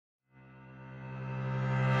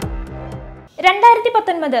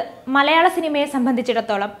2019 മലയാള സിനിമയെ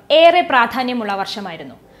സംബന്ധിച്ചിടത്തോളം ഏറെ പ്രാധാന്യമുള്ള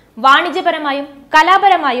വർഷമായിരുന്നു. വാണിജ്യപരമായും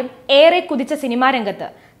കലാപരമായും ഏറെ കുതിച്ച സിനിമാ രംഗത്ത്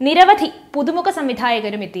നിരവധി പുതുമുഖ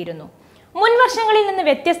സംവിധായകരും എത്തിയിരുന്നു. മുൻ വർഷങ്ങളിൽ നിന്ന്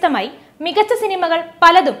വ്യത്യസ്തമായി മികച്ച സിനിമകൾ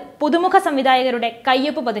പലതും പുതുമുഖ സംവിധായകരുടെ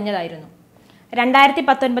കയ്യൊപ്പ് പതിഞ്ഞതായിരുന്നു.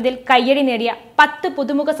 2019 കയ്യടി നേടിയ 10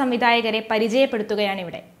 പുതുമുഖ സംവിധായകരെ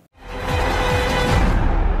പരിചയപ്പെടുത്തുകയാണിവിടെ.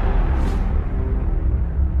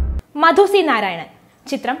 മധു സി നാരായണൻ,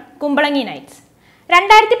 ചിത്രം കുമ്പളങ്ങി നൈറ്റ്സ്.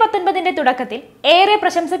 2019 തുടക്കത്തിൽ ഏറെ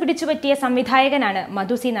പ്രശംസ പിടിച്ചുപറ്റിയ സംവിധായകനാണ്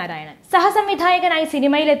മധു സി നാരായണൻ. സഹസംവിധായകനായി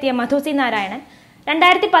സിനിമയിലെത്തിയ മധു സി നാരായണൻ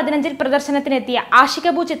 2015 പ്രദർശനത്തിനെത്തിയ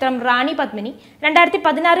ആഷികബു ചിത്രം റാണി പത്മിനി,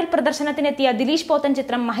 2016 പ്രദർശനത്തിനെത്തിയ ദിലീഷ് പോത്തൻ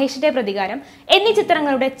ചിത്രം മഹേഷിന്റെ പ്രതികാരം എന്നീ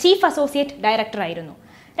ചിത്രങ്ങളുടെ ചീഫ് അസോസിയേറ്റ് ഡയറക്ടറായിരുന്നു.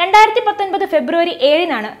 2019 ഫെബ്രുവരി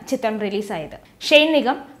 7-നാണ് ചിത്രം റിലീസായത്. ഷെയ്ൻ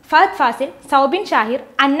നിഗം, ഫഹദ് ഫാസിൽ, സൗബിൻ ഷാഹിർ,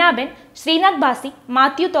 അന്നാബെൻ, ശ്രീനാഥ് ബാസി,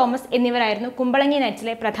 മാത്യു തോമസ് എന്നിവരായിരുന്നു കുമ്പളങ്ങി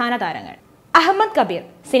നൈറ്റ്സിലെ പ്രധാന താരങ്ങൾ. Ahmed Kabir,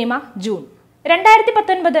 cinema June.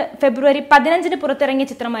 2019 ഫെബ്രുവരി 15-ന് പുറത്തിറങ്ങിയ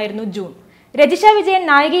ചിത്രമായിരുന്നു ജൂൺ. രജിഷ വിജയൻ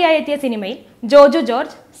നായികയായി എത്തിയ സിനിമയിൽ ജോജു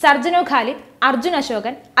ജോർജ്, സർജനോ ഖാലിദ്, അർജുൻ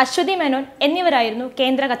അശോകൻ, അശ്വതി മേനോൻ എന്നിവരായിരുന്നു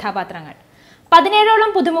കേന്ദ്ര കഥാപാത്രങ്ങൾ. 17ഓളം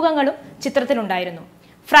പുതുമുഖങ്ങളും ചിത്രത്തിലുണ്ടായിരുന്നു.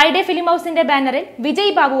 ഫ്രൈഡേ ഫിലിം ഹൗസിന്റെ ബാനറിൽ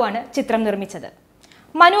വിജയ് ബാബുവാണ് ചിത്രം നിർമ്മിച്ചത്.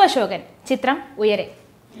 മനു അശോകൻ, ചിത്രം ഉയരെ.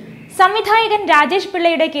 സംവിധായകൻ രാജേഷ്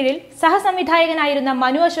പിള്ളയുടെ കീഴിൽ സഹസംവിധായകനായിരുന്ന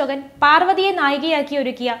മനു അശോകൻ പാർവതിയെ നായികയാക്കി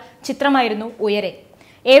ഒരുക്കിയ ചിത്രമായിരുന്നു ഉയരെ.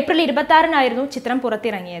 ഏപ്രിൽ 26-നായിരുന്നു ചിത്രം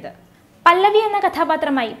പുറത്തിറങ്ങിയത്. പല്ലവി എന്ന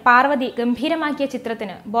കഥാപാത്രമായി പാർവതി ഗംഭീരമാക്കിയ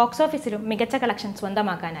ചിത്രത്തിന് ബോക്സ് ഓഫീസിലും മികച്ച കളക്ഷൻ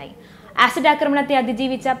സ്വന്തമാക്കാനായി. ആസിഡ് ആക്രമണത്തെ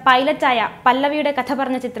അതിജീവിച്ച പൈലറ്റായ പല്ലവിയുടെ കഥ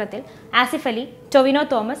പറഞ്ഞ ചിത്രത്തിൽ ആസിഫ് അലി, ടൊവിനോ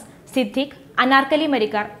തോമസ്, സിദ്ദീഖ്, അനാർക്കലി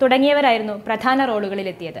മരിക്കാർ തുടങ്ങിയവരായിരുന്നു പ്രധാന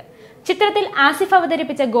റോളുകളിലെത്തിയത്. ചിത്രത്തിൽ ആസിഫ്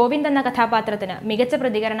അവതരിപ്പിച്ച ഗോവിന്ദ് എന്ന കഥാപാത്രത്തിന് മികച്ച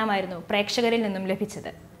പ്രതികരണമായിരുന്നു പ്രേക്ഷകരിൽ നിന്നും ലഭിച്ചത്.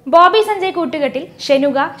 ബോബി സഞ്ജയ് കൂട്ടുകെട്ടിൽ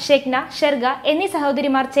ഷെനുക, ഷെഗ്ന, ഷെർഗ എന്നീ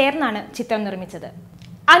സഹോദരിമാർ ചേർന്നാണ് ചിത്രം നിർമ്മിച്ചത്.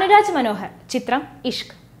 അനുരാജ് മനോഹർ, ചിത്രം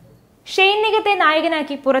ഇഷ്ക്. ഷെയ്ൻ നിഗത്തെ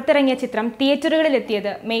നായകനാക്കി പുറത്തിറങ്ങിയ ചിത്രം തിയേറ്ററുകളിലെത്തിയത്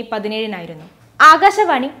May 17-നായിരുന്നു.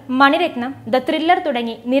 Akashvani, Mani Ratnam, the thriller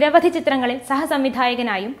തുടങ്ങി നിരവധി ചിത്രങ്ങളിൽ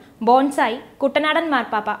സഹസംവിധായകനായും ബോൺസായി, കുട്ടനാടൻ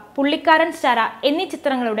മാർപ്പാപ്പ, പുള്ളിക്കാരൻ സ്റ്റാര എന്നീ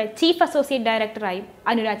ചിത്രങ്ങളുടെ ചീഫ് അസോസിയേറ്റ് ഡയറക്ടറായും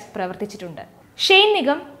അനുരാജ് പ്രവർത്തിച്ചിട്ടുണ്ട്. ഷെയ്ൻ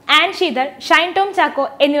നിഗം, ആൻ ശീതൾ, ഷൈൻ ടോം ചാക്കോ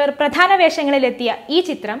എന്നിവർ പ്രധാന വേഷങ്ങളിലെത്തിയ ഈ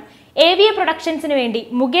ചിത്രം AVA പ്രൊഡക്ഷൻസിന് വേണ്ടി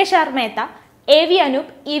Mukesh R Mehta, AV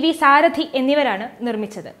Anoop, EV സാരഥി എന്നിവരാണ്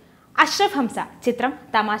നിർമ്മിച്ചത്. അഷ്റഫ് ഹംസ, ചിത്രം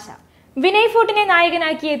തമാശ. വിനയ് ഫോർട്ടിനെ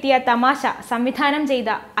നായകനാക്കി എത്തിയ തമാശ സംവിധാനം ചെയ്ത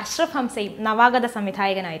അഷ്റഫ് ഹംസയും നവാഗത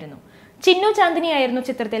സംവിധായകനായിരുന്നു. ചിന്നു ചാന്ദിനിയായിരുന്നു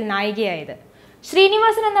ചിത്രത്തിൽ നായികയായത്.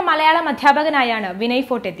 ശ്രീനിവാസൻ എന്ന മലയാളം അധ്യാപകനായാണ് വിനയ്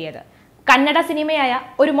ഫോർട്ട് എത്തിയത്. കന്നഡ സിനിമയായ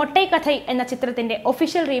ഒരു മൊട്ടൈ കഥൈ എന്ന ചിത്രത്തിന്റെ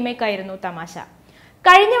ഒഫീഷ്യൽ റീമേക്കായിരുന്നു തമാശ.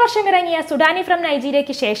 കഴിഞ്ഞ വർഷം ഇറങ്ങിയ സുഡാനി ഫ്രം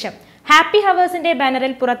നൈജീരിയയ്ക്ക് ശേഷം ഹാപ്പി ഹവേഴ്സിന്റെ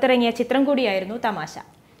ബാനറിൽ പുറത്തിറങ്ങിയ ചിത്രം കൂടിയായിരുന്നു തമാശ.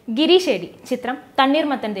 ഗിരീഷേടി, ചിത്രം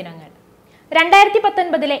തണ്ണീർമത്തൻ ദിനങ്ങൾ.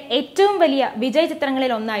 2019 ഏറ്റവും വലിയ വിജയ്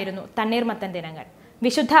ചിത്രങ്ങളിൽ ഒന്നായിരുന്നു തണ്ണീർമത്തൻ ദിനങ്ങൾ.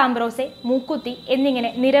 വിശുദ്ധ അംബ്രോസെ, മൂക്കുത്തി എന്നിങ്ങനെ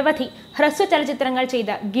നിരവധി ഹ്രസ്വ ചലച്ചിത്രങ്ങൾ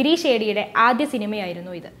ചെയ്ത ഗിരീഷ് ഏടിയുടെ ആദ്യ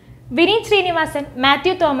സിനിമയായിരുന്നു ഇത്. വിനീത് ശ്രീനിവാസൻ,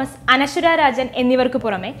 മാത്യു തോമസ്, അനശ്വര രാജൻ എന്നിവർക്ക്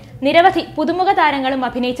പുറമെ നിരവധി പുതുമുഖ താരങ്ങളും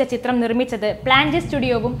അഭിനയിച്ച ചിത്രം നിർമ്മിച്ചത് പ്ലാൻജി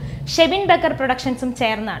സ്റ്റുഡിയോവും ഷെബിൻ ബക്കർ പ്രൊഡക്ഷൻസും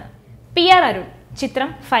ചേർന്നാണ്. PR അരുൺ,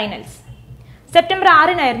 ചിത്രം ഫൈനൽസ്. സെപ്റ്റംബർ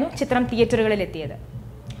 6-നായിരുന്നു ചിത്രം തിയേറ്ററുകളിലെത്തിയത്.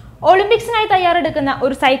 ഒളിമ്പിക്സിനായി തയ്യാറെടുക്കുന്ന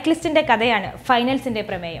ഒരു സൈക്ലിസ്റ്റിന്റെ കഥയാണ് ഫൈനൽസിന്റെ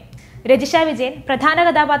പ്രമേയം. രജിഷ വിജയൻ പ്രധാന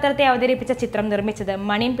കഥാപാത്രത്തെ അവതരിപ്പിച്ച ചിത്രം നിർമ്മിച്ചത്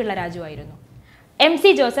മണിയൻ പിള്ള രാജു ആയിരുന്നു. MC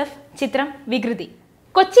ജോസഫ്, ചിത്രം വികൃതി.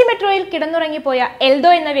 കൊച്ചി മെട്രോയിൽ കിടന്നുറങ്ങിപ്പോയ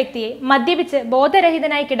എൽദോ എന്ന വ്യക്തിയെ മദ്യപിച്ച്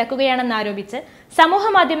ബോധരഹിതനായി കിടക്കുകയാണെന്നാരോപിച്ച് സമൂഹ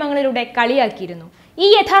മാധ്യമങ്ങളിലൂടെ കളിയാക്കിയിരുന്നു. ഈ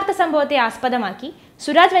യഥാർത്ഥ സംഭവത്തെ ആസ്പദമാക്കി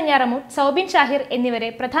സുരാജ് വെഞ്ഞാറമൂട്, സൗബിൻ ഷാഹിർ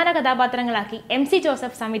എന്നിവരെ പ്രധാന കഥാപാത്രങ്ങളാക്കി MC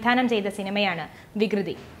ജോസഫ് സംവിധാനം ചെയ്ത സിനിമയാണ്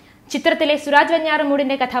വികൃതി. ചിത്രത്തിലെ സുരാജ്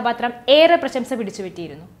വെഞ്ഞാറമൂടിന്റെ കഥാപാത്രം ഏറെ പ്രശംസ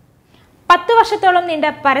പിടിച്ചുപറ്റിയിരുന്നു. 10 വർഷത്തോളം നീണ്ട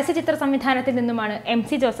പരസ്യചിത്ര സംവിധാനത്തിൽ നിന്നുമാണ്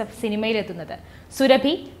MC Joseph സിനിമയിലെത്തുന്നത്.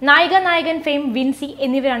 Surabhi, നായികൻ fame Vincy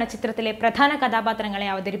എന്നിവരാണ് ചിത്രത്തിലെ പ്രധാന കഥാപാത്രങ്ങളെ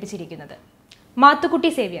അവതരിപ്പിച്ചിരിക്കുന്നത്.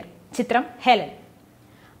 മാത്തുക്കുട്ടി സേവ്യർ, ചിത്രം ഹെലൻ.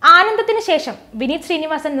 ആനന്ദത്തിന് ശേഷം വിനീത്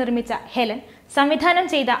ശ്രീനിവാസൻ നിർമ്മിച്ച ഹെലൻ സംവിധാനം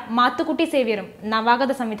ചെയ്ത മാത്തുക്കുട്ടി സേവ്യറും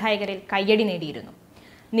നവാഗത സംവിധായകരിൽ കയ്യടി നേടിയിരുന്നു.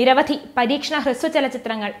 നിരവധി പരീക്ഷണ ഹ്രസ്വ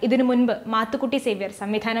ചലച്ചിത്രങ്ങൾ ഇതിനു മുൻപ് മാത്തുക്കുട്ടി സേവ്യർ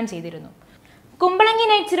സംവിധാനം ചെയ്തിരുന്നു. കുമ്പളങ്ങി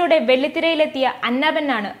നൈറ്റ്സിലൂടെ വെള്ളിത്തിരയിലെത്തിയ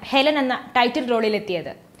അന്നാബെന്നാണ് ഹെലൻ എന്ന ടൈറ്റിൽ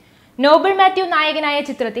റോളിലെത്തിയത്. നോബിൾ മാത്യു നായകനായ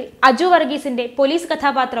ചിത്രത്തിൽ അജു വർഗീസിന്റെ പോലീസ്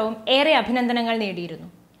കഥാപാത്രവും ഏറെ അഭിനന്ദനങ്ങൾ നേടിയിരുന്നു.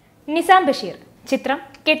 നിസാം ബഷീർ, ചിത്രം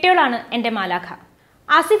കെട്ടിയോളാണ് എന്റെ മാലാഖ.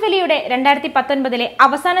 ആസിഫ് അലിയുടെ 2019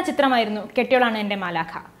 അവസാന ചിത്രമായിരുന്നു കെട്ടിയോളാണ് എന്റെ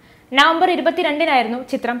മാലാഖ. നവംബർ 22-നായിരുന്നു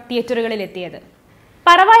ചിത്രം തിയേറ്ററുകളിലെത്തിയത്.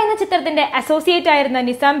 പറവ എന്ന ചിത്രത്തിന്റെ അസോസിയേറ്റ് ആയിരുന്ന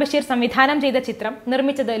നിസാം ബഷീർ സംവിധാനം ചെയ്ത ചിത്രം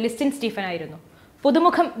നിർമ്മിച്ചത് ലിസ്റ്റിൻ സ്റ്റീഫൻ ആയിരുന്നു.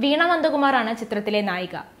 പുതുമുഖം വീണ നന്ദകുമാറാണ് ചിത്രത്തിലെ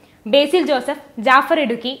നായിക. ബേസിൽ ജോസഫ്, ജാഫർ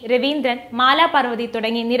ഇടുക്കി, രവീന്ദ്രൻ, മാല പാർവതി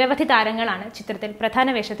തുടങ്ങി നിരവധി താരങ്ങളാണ് ചിത്രത്തിൽ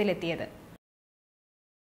പ്രധാന വേഷത്തിലെത്തിയത്.